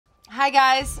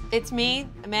guys, it's me,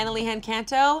 Amanda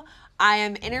Lehan-Canto. I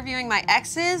am interviewing my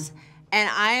exes, and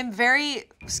I am very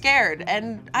scared,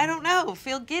 and I don't know,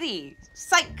 feel giddy,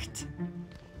 psyched,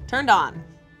 turned on.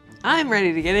 I'm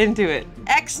ready to get into it.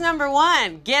 Ex number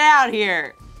 1, get out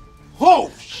here.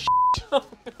 Oh, shit. Oh,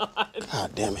 God.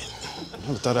 God damn it. I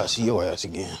never thought I'd see your ass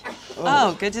again.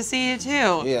 Oh, good to see you too.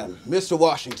 Yeah, Mr.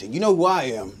 Washington, you know who I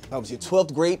am. I was your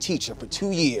 12th grade teacher for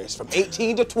 2 years, from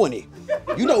 18 to 20.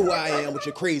 You know who I am with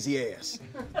your crazy ass.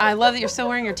 I love that you're still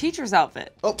wearing your teacher's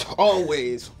outfit. Oh,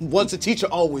 always. Once a teacher,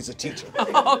 always a teacher.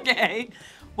 Okay.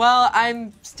 Well,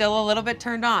 I'm still a little bit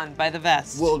turned on by the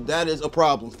vest. Well, that is a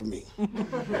problem for me.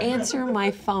 Answer my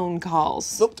phone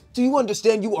calls. Look, do you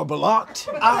understand you are blocked?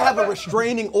 I have a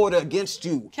restraining order against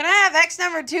you. Can I have ex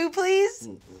number 2, please?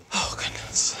 Oh,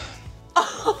 goodness.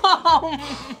 Oh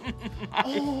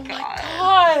my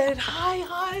God. Hi,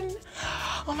 hon.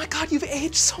 Oh my God, you've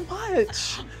aged so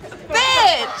much.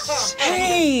 Bitch!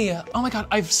 Hey! Oh my God,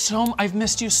 I've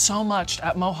missed you so much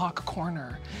at Mohawk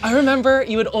Corner. I remember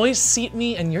you would always seat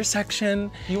me in your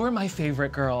section. You were my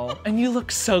favorite girl, and you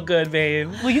look so good,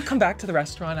 babe. Will you come back to the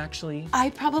restaurant, actually? I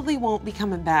probably won't be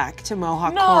coming back to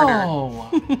Mohawk Corner.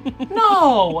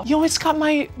 No! You always got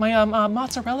my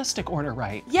mozzarella stick order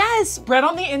right. Yes! Bread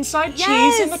on the inside,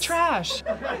 cheese in the trash.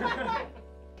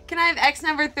 Can I have ex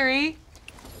number 3?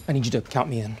 I need you to count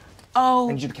me in. Oh.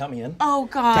 I need you to count me in. Oh,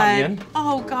 God. Count me in.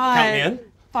 Oh, God. Count me in.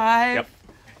 5, Yep.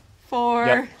 4,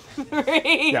 Yep.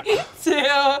 3, Yep. 2,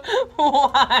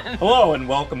 1. Hello and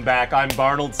welcome back. I'm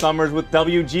Barnold Summers with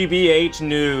WGBH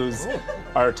News.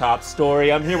 Our top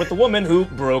story, I'm here with the woman who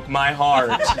broke my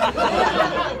heart.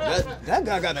 That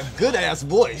guy got a good-ass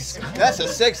voice. That's a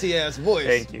sexy-ass voice.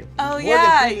 Thank you. Oh,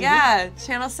 yeah.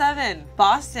 Channel 7,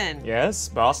 Boston. Yes,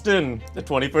 Boston, the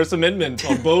 21st Amendment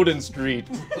on Bowdoin Street.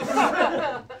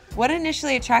 What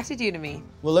initially attracted you to me?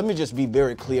 Well, let me just be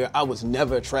very clear. I was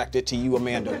never attracted to you,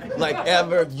 Amanda. Like,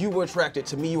 ever. You were attracted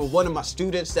to me. You were one of my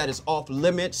students that is off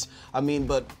limits. I mean,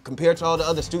 but compared to all the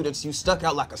other students, you stuck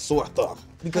out like a sore thumb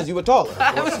because you were taller.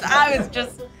 I was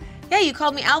just, yeah, you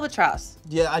called me Albatross.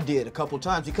 Yeah, I did a couple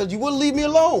times because you wouldn't leave me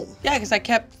alone. Yeah, because I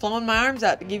kept flowing my arms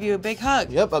out to give you a big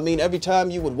hug. Yep, I mean, every time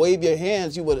you would wave your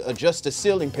hands, you would adjust the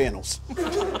ceiling panels.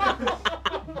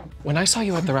 When I saw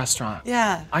you at the restaurant,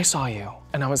 Yeah. I saw you,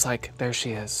 and I was like, there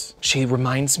she is. She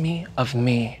reminds me of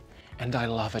me, and I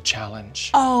love a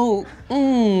challenge. Oh,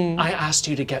 I asked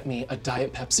you to get me a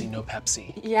Diet Pepsi, no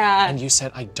Pepsi. Yeah. And you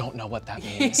said, I don't know what that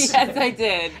means. Yes, I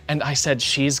did. And I said,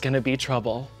 she's gonna be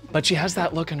trouble. But she has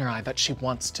that look in her eye that she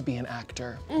wants to be an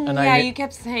actor. And Yeah, you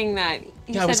kept saying that. You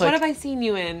Yeah, I said, was what like- have I seen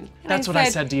you in? And That's what I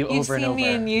said to you over and You've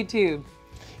seen over. me in YouTube.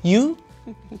 You?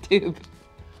 Tube.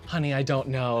 Honey, I don't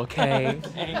know, okay?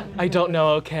 I don't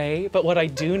know, okay? But what I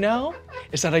do know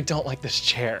is that I don't like this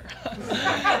chair.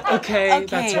 Okay?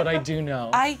 That's what I do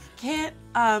know. I can't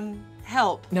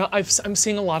help. Now, I'm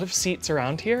seeing a lot of seats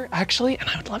around here, actually, and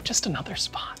I would love just another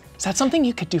spot. Is that something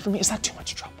you could do for me? Is that too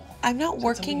much trouble? I'm not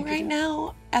working right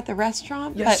now at the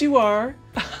restaurant, Yes, but you are.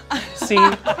 See?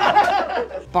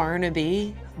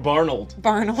 Barnaby. Barnold.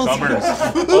 Barnold.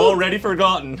 Summers. Already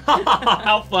forgotten.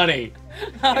 How funny.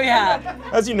 Oh, yeah.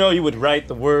 As you know, you would write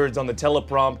the words on the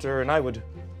teleprompter and I would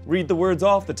read the words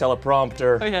off the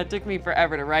teleprompter. Oh, yeah, it took me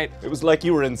forever to write. It was like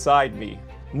you were inside me,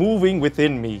 moving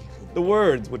within me. The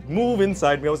words would move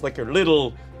inside me. I was like your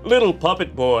little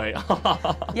puppet boy.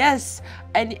 Yes,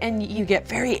 and you get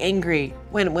very angry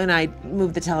when I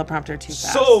move the teleprompter too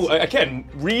fast. So, I can't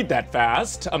read that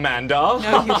fast, Amanda.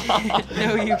 No, you can't.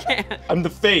 No, you can't. I'm the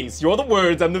face. You're the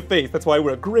words, I'm the face. That's why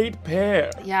we're a great pair.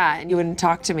 Yeah, and you wouldn't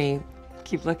talk to me.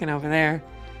 Keep looking over there.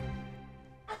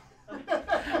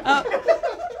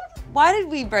 Why did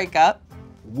we break up?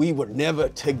 We were never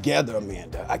together,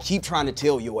 Amanda. I keep trying to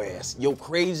tell your ass, your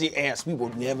crazy ass, we were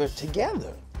never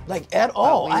together. Like, at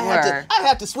all. we I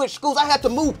had to switch schools. I had to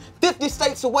move 50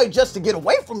 states away just to get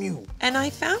away from you. And I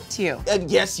found you. And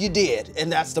yes, you did,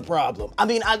 and that's the problem. I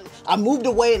mean, I moved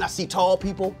away and I see tall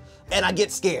people, and I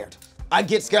get scared. I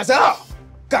say, oh,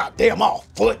 goddamn off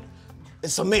foot.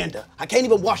 It's Amanda. I can't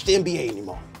even watch the NBA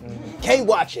anymore. Can't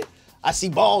watch it. I see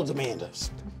bald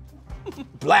Amandas,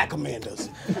 black Amandas,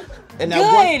 and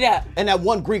that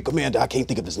one Greek Amanda. I can't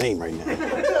think of his name right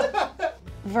now.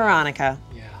 Veronica.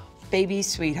 Yeah. Baby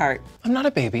sweetheart. I'm not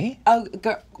a baby. Oh,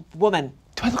 woman.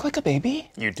 Do I look like a baby?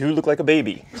 You do look like a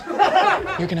baby.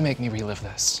 You're gonna make me relive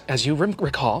this. As you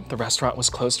recall, the restaurant was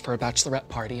closed for a bachelorette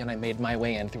party and I made my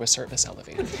way in through a service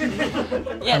elevator.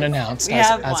 Yes, Unannounced, we as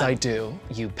have I one. do,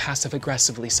 you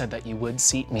passive-aggressively said that you would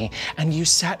seat me, and you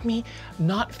sat me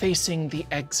not facing the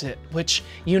exit, which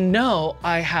you know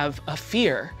I have a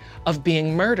fear of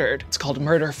being murdered. It's called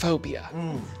murder phobia.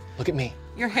 Look at me.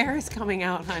 Your hair is coming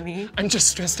out, honey. I'm just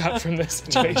stressed out from this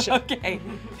situation. Okay.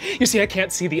 You see, I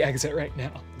can't see the exit right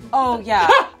now. Oh, yeah.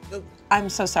 I'm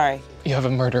so sorry. You have a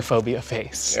murder phobia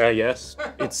face. Yes,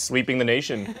 it's sweeping the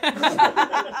nation.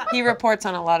 He reports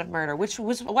on a lot of murder, which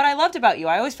was what I loved about you.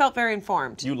 I always felt very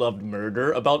informed. You loved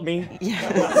murder about me?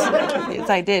 Yes. Yes,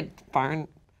 I did. Barnold!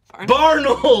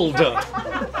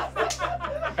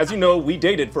 As you know, we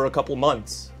dated for a couple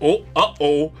months. Oh,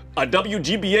 uh-oh, a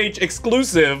WGBH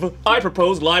exclusive. I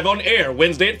proposed live on air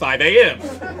Wednesday at 5 a.m.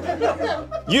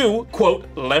 You, quote,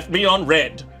 left me on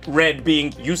red. Red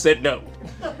being you said no.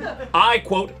 I,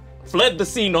 quote, fled the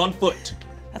scene on foot.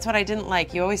 That's what I didn't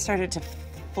like. You always started to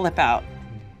flip out.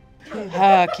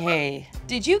 Okay.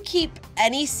 Did you keep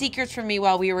any secrets from me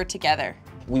while we were together?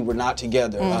 We were not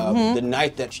together. The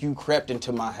night that you crept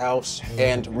into my house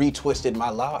and retwisted my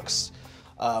locks,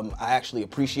 I actually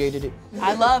appreciated it.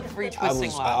 I love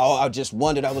retwisting locks. I just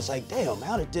wondered, I was like, damn,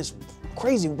 how did this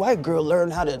crazy white girl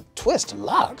learn how to twist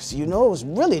locks? You know, it was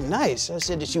really nice. I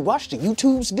said, did she watch the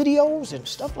YouTube's videos and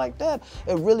stuff like that?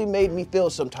 It really made me feel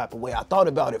some type of way. I thought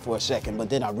about it for a second, but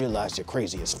then I realized you're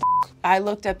crazy as f. I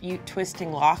looked up you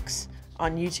twisting locks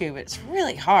on YouTube. It's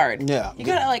really hard. Yeah. You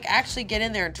gotta like actually get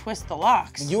in there and twist the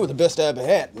locks. You were the best I ever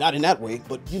had. Not in that way,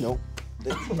 but you know,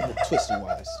 twisting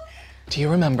wise. Do you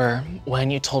remember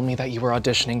when you told me that you were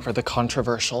auditioning for the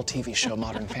controversial TV show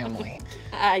Modern Family?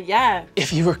 Yeah.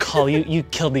 If you recall, you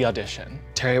killed the audition.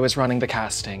 Terry was running the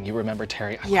casting. You remember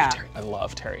Terry? I love Terry. I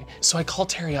love Terry. So I called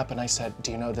Terry up and I said,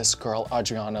 do you know this girl,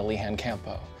 Adriana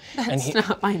Lehan-Canto? That's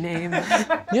not my name.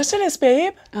 Yes, it is,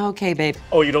 babe. Okay, babe.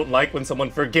 Oh, you don't like when someone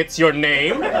forgets your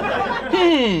name?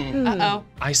 Uh-oh.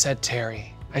 I said,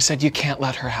 Terry, I said, you can't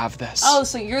let her have this. Oh,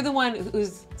 so you're the one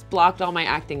who's blocked all my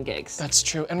acting gigs. That's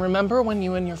true. And remember when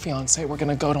you and your fiance were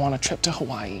gonna go on a trip to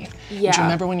Hawaii? Yeah. Do you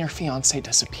remember when your fiance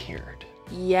disappeared?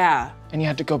 Yeah. And you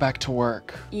had to go back to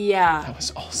work? Yeah. That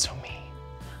was also me.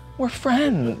 We're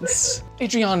friends.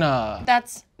 Adriana.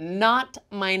 That's not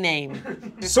my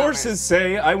name. Sources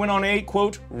say I went on a,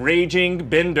 quote, raging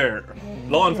bender.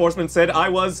 Law enforcement said I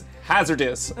was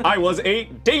hazardous. I was a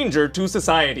danger to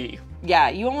society. Yeah,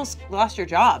 you almost lost your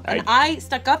job. And I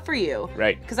stuck up for you.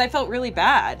 Right. Because I felt really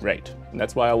bad. Right. And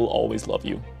that's why I will always love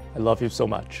you. I love you so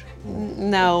much.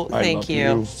 No, thank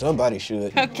you. Somebody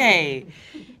should. Okay.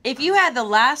 If you had the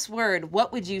last word,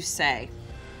 what would you say?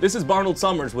 This is Barnold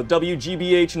Summers with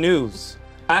WGBH News,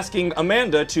 asking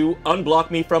Amanda to unblock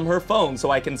me from her phone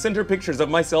so I can send her pictures of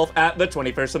myself at the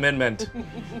 21st Amendment.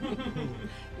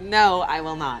 No, I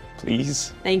will not.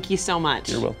 Please. Thank you so much.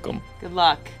 You're welcome. Good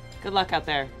luck. Good luck out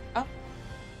there. Oh.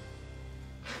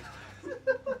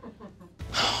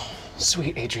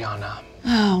 Sweet Adriana.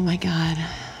 Oh my God.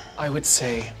 I would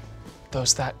say,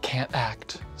 those that can't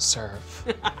act, serve.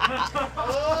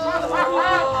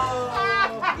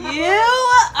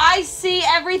 I see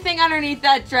everything underneath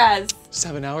that dress.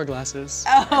 7 hourglasses.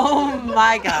 Oh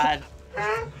my God.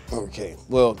 Okay,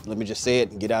 well, let me just say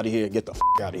it and get out of here. Get the f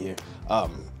out of here.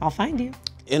 I'll find you.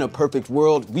 In a perfect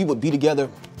world, we would be together,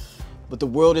 but the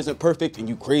world isn't perfect and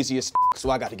you crazy as f,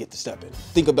 so I got to get to stepping.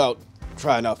 Think about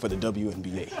trying out for the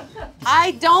WNBA.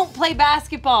 I don't play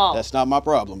basketball. That's not my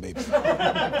problem, baby.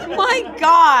 My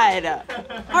God.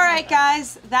 All right,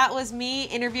 guys, that was me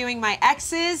interviewing my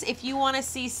exes. If you want to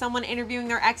see someone interviewing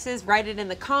their exes, write it in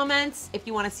the comments. If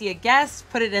you want to see a guest,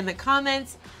 put it in the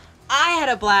comments. I had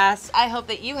a blast. I hope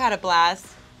that you had a blast.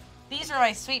 These are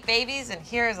my sweet babies, and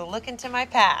here is a look into my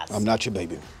past. I'm not your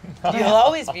baby. You'll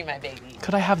always be my baby.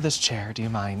 Could I have this chair? Do you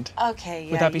mind? Okay,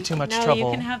 yeah. Would that be too much trouble? No,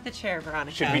 you can have the chair,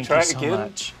 Veronica. Should we Thank try you it so again?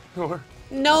 much. Or...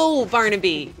 No,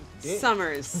 Barnaby.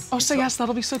 Summers. Oh, so yes,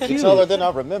 that'll be so cute. Taller than I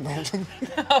remember.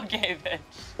 Okay, bitch.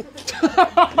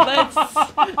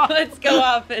 Let's go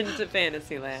off into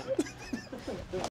Fantasyland.